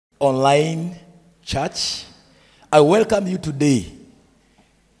online church. I welcome you today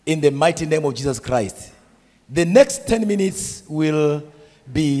in the mighty name of Jesus Christ. The next 10 minutes will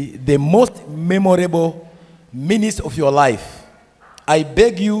be the most memorable minutes of your life. I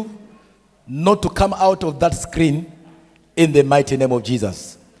beg you not to come out of that screen in the mighty name of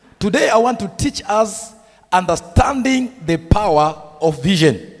Jesus. Today I want to teach us understanding the power of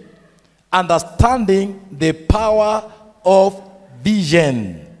vision. Understanding the power of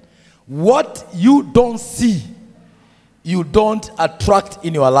vision. What you don't see, you don't attract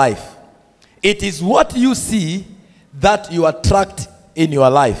in your life. It is what you see that you attract in your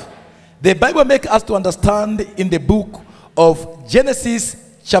life. The Bible makes us to understand in the book of Genesis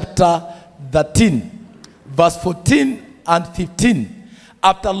chapter 13, verse 14 and 15.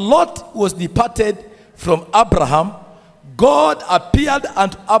 After Lot was departed from Abraham, God appeared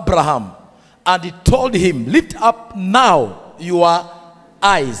unto Abraham and he told him, lift up now your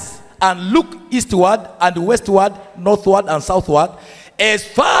eyes and look eastward and westward, northward and southward. As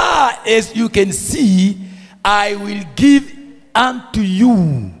far as you can see, I will give unto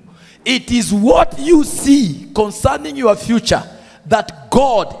you. It is what you see concerning your future that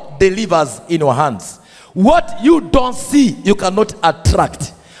God delivers in your hands. What you don't see, you cannot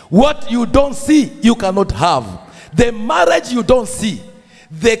attract. What you don't see, you cannot have. The marriage you don't see,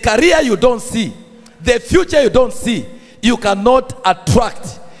 the career you don't see, the future you don't see, you cannot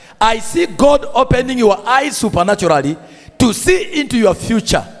attract. I see God opening your eyes supernaturally to see into your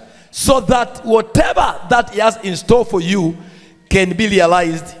future so that whatever that he has in store for you can be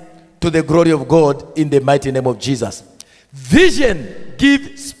realized to the glory of God in the mighty name of Jesus. Vision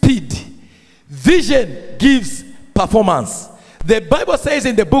gives speed. Vision gives performance. The Bible says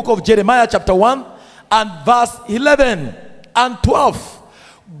in the book of Jeremiah chapter 1 and verse 11 and 12,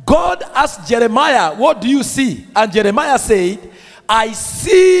 God asked Jeremiah, what do you see? And Jeremiah said, I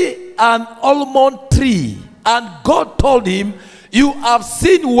see an almond tree. And God told him, you have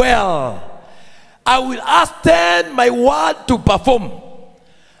seen well. I will hasten my word to perform.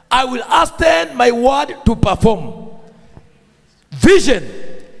 I will hasten my word to perform. Vision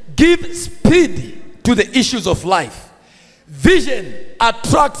gives speed to the issues of life. Vision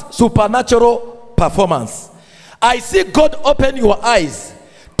attracts supernatural performance. I see God open your eyes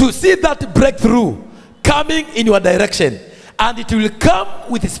to see that breakthrough coming in your direction. And it will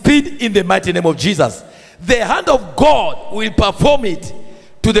come with speed in the mighty name of Jesus. The hand of God will perform it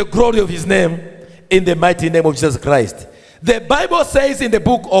to the glory of his name in the mighty name of Jesus Christ. The Bible says in the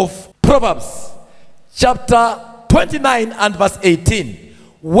book of Proverbs chapter 29 and verse 18,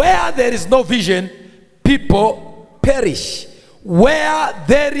 where there is no vision, people perish. Where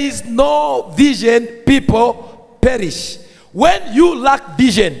there is no vision, people perish. When you lack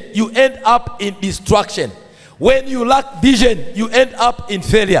vision, you end up in destruction. When you lack vision, you end up in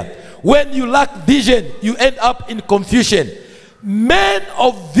failure. When you lack vision, you end up in confusion. Men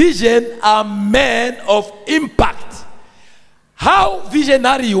of vision are men of impact. How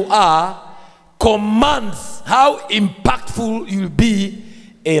visionary you are commands how impactful you'll be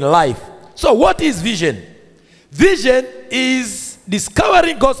in life. So what is vision? Vision is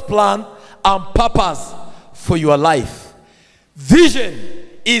discovering God's plan and purpose for your life. Vision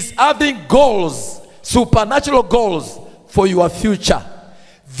is having goals, supernatural goals for your future.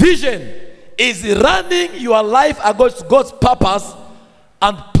 Vision is running your life against God's purpose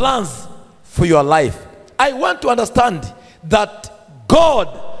and plans for your life. I want to understand that God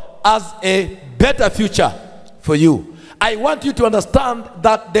has a better future for you. I want you to understand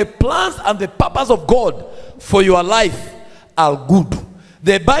that the plans and the purpose of God for your life are good.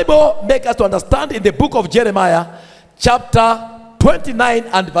 The Bible makes us to understand in the book of Jeremiah chapter 29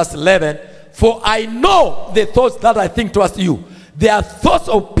 and verse 11, for I know the thoughts that I think towards you. They are thoughts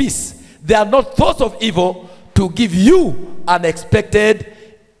of peace. They are not thoughts of evil, to give you an expected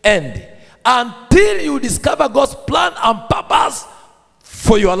end. Until you discover God's plan and purpose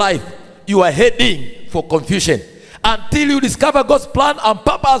for your life, you are heading for confusion. Until you discover God's plan and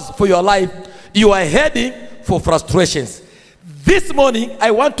purpose for your life, you are heading for frustrations. This morning,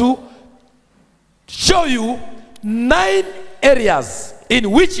 I want to show you 9 areas in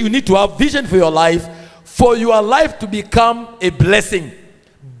which you need to have vision for your life to become a blessing,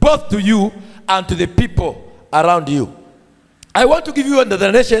 both to you and to the people around you. I want to give you the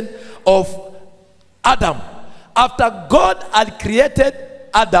narration of Adam. After God had created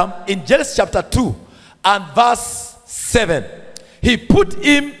Adam in Genesis chapter 2 and verse 7, he put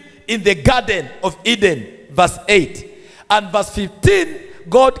him in the Garden of Eden, verse 8. And verse 15,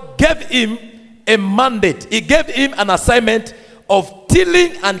 God gave him a mandate. He gave him an assignment of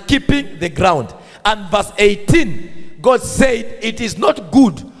tilling and keeping the ground. And verse 18, God said, it is not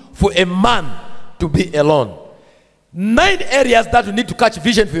good for a man to be alone. 9 areas that you need to catch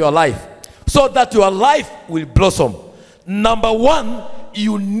vision for your life so that your life will blossom. Number 1,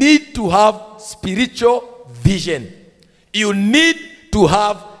 you need to have spiritual vision. You need to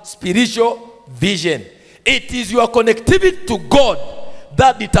have spiritual vision. It is your connectivity to God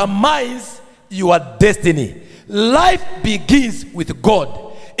that determines your destiny. Life begins with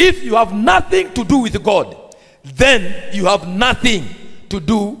God. If you have nothing to do with God, then you have nothing to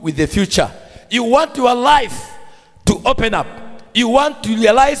do with the future. You want your life to open up. You want to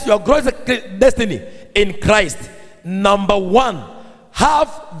realize your greatest destiny in Christ. Number 1, have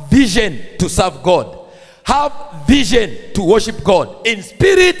vision to serve God. Have vision to worship God in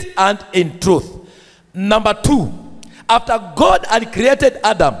spirit and in truth. Number 2, after God had created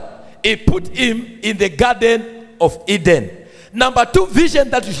Adam, he put him in the Garden of Eden. Number 2 vision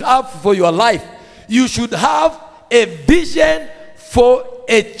that you should have for your life, you should have a vision for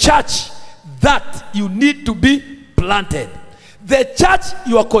a church that you need to be planted. The church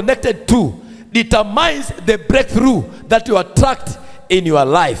you are connected to determines the breakthrough that you attract in your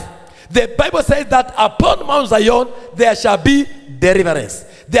life. The Bible says that upon Mount Zion there shall be deliverance,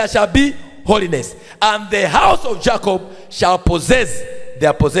 there shall be holiness, and the house of Jacob shall possess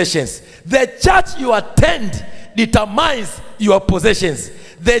their possessions. The church you attend determines your possessions.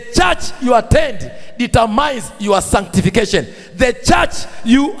 The church you attend determines your sanctification. The church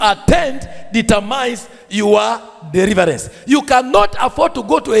you attend determines your deliverance. You cannot afford to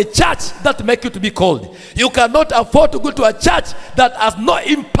go to a church that makes you to be cold. You cannot afford to go to a church that has no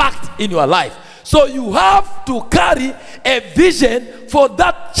impact in your life. So you have to carry a vision for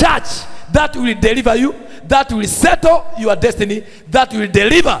that church that will deliver you, that will settle your destiny, that will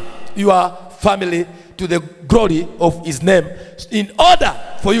deliver your family to the glory of his name, in order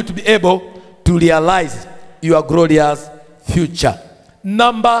for you to be able to realize your glorious future.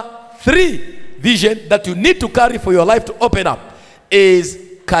 Number 3 vision that you need to carry for your life to open up is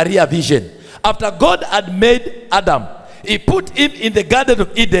career vision. After God had made Adam, he put him in the Garden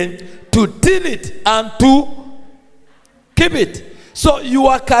of Eden to till it and to keep it. So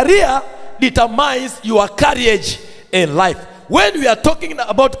your career determines your carriage in life. When we are talking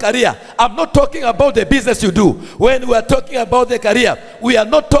about career, I'm not talking about the business you do. When we are talking about the career, we are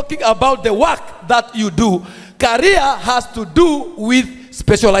not talking about the work that you do. Career has to do with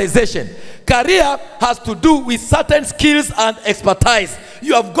specialization. Career has to do with certain skills and expertise.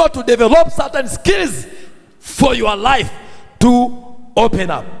 You have got to develop certain skills for your life to open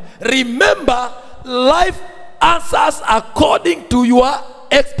up. Remember, life answers according to your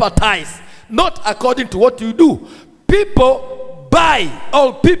expertise, not according to what you do. People buy,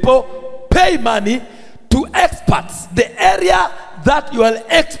 or people pay money to experts. The area that you are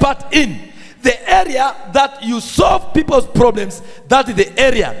expert in, the area that you solve people's problems, that is the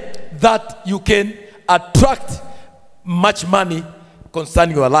area that you can attract much money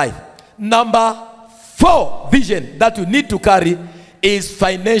concerning your life. Number 4 vision that you need to carry is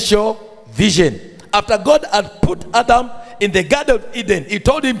financial vision. After God had put Adam in the Garden of Eden, he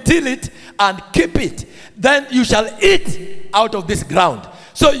told him, till it and keep it, then you shall eat out of this ground.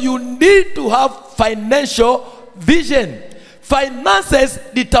 So you need to have financial vision. Finances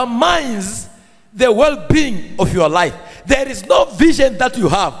determines the well-being of your life. There is no vision that you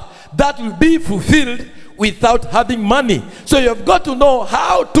have that will be fulfilled without having money. So you have got to know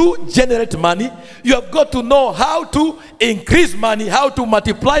how to generate money. You have got to know how to increase money, how to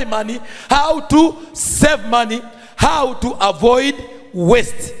multiply money, how to save money, how to avoid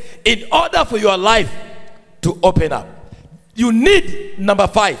waste in order for your life to open up. You need, number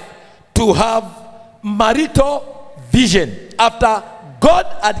 5, to have marital vision. After God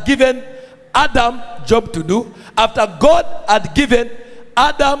had given Adam job to do, after God had given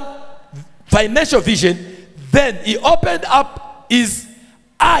Adam financial vision, then he opened up his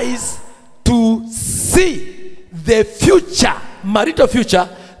eyes to see the future, marital future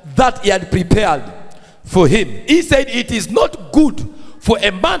that he had prepared for him. He said, it is not good for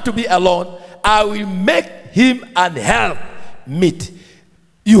a man to be alone. I will make him an helpmeet.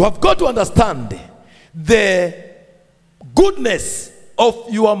 You have got to understand the goodness of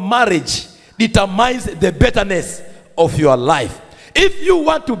your marriage determines the betterness of your life. If you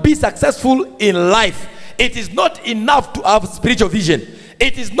want to be successful in life, it is not enough to have spiritual vision.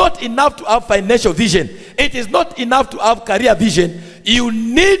 It is not enough to have financial vision. It is not enough to have career vision. You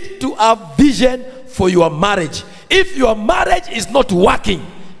need to have vision for your marriage. If your marriage is not working,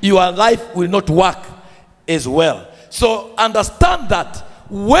 your life will not work as well. So understand that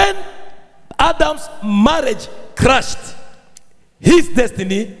when Adam's marriage crashed, his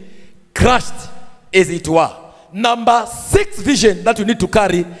destiny crashed as it were. Number 6 vision that you need to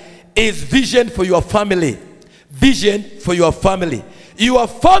carry is vision for your family. Vision for your family. Your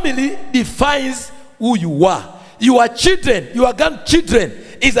family defines who you are. Your children, your grandchildren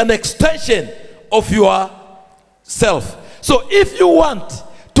is an extension of yourself. So if you want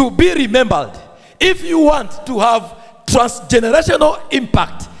to be remembered, if you want to have transgenerational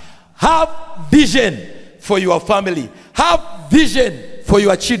impact, have vision for your family. Have vision for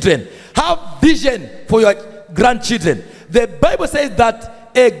your children. Have vision for your grandchildren. The Bible says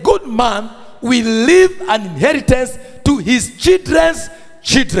that a good man will leave an inheritance to his children's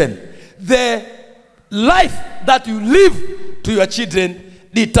children. The life that you live to your children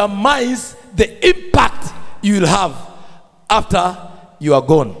determines the impact you will have after you are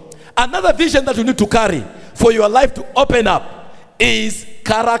gone. Another vision that you need to carry for your life to open up is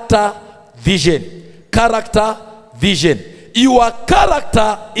character vision. Character vision. Your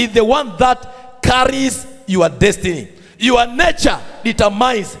character is the one that carries your destiny. Your nature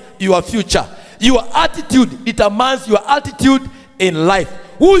determines your future. Your attitude determines your attitude in life.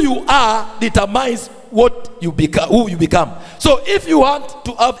 Who you are determines what you become, who you become. So if you want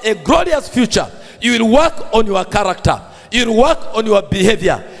to have a glorious future, you will work on your character. You will work on your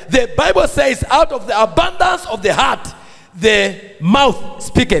behavior. The Bible says, out of the abundance of the heart, the mouth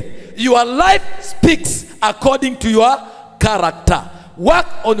speaketh. Your life speaks according to your character. Work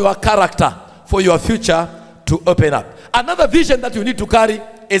on your character for your future to open up. Another vision that you need to carry,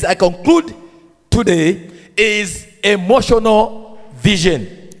 as I conclude today, is emotional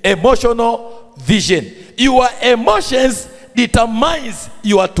vision. Emotional vision. Your emotions determines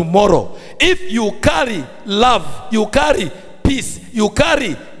your tomorrow. If you carry love, you carry peace, you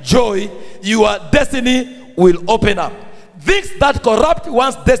carry joy, your destiny will open up. Things that corrupt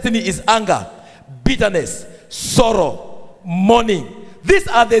one's destiny is anger, bitterness, sorrow, mourning. These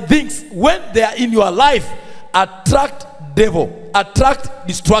are the things, when they are in your life, attract devil, attract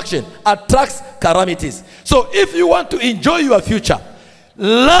destruction, attracts calamities. So if you want to enjoy your future,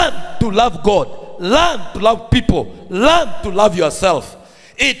 learn to love God, learn to love people, learn to love yourself.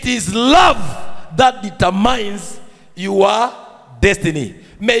 It is love that determines your destiny.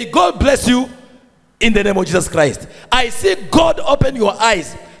 May God bless you in the name of Jesus Christ. I see God open your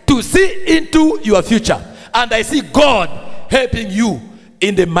eyes to see into your future, and I see God helping you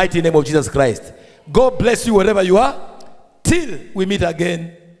in the mighty name of Jesus Christ. God bless you wherever you are. Till we meet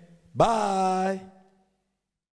again. Bye.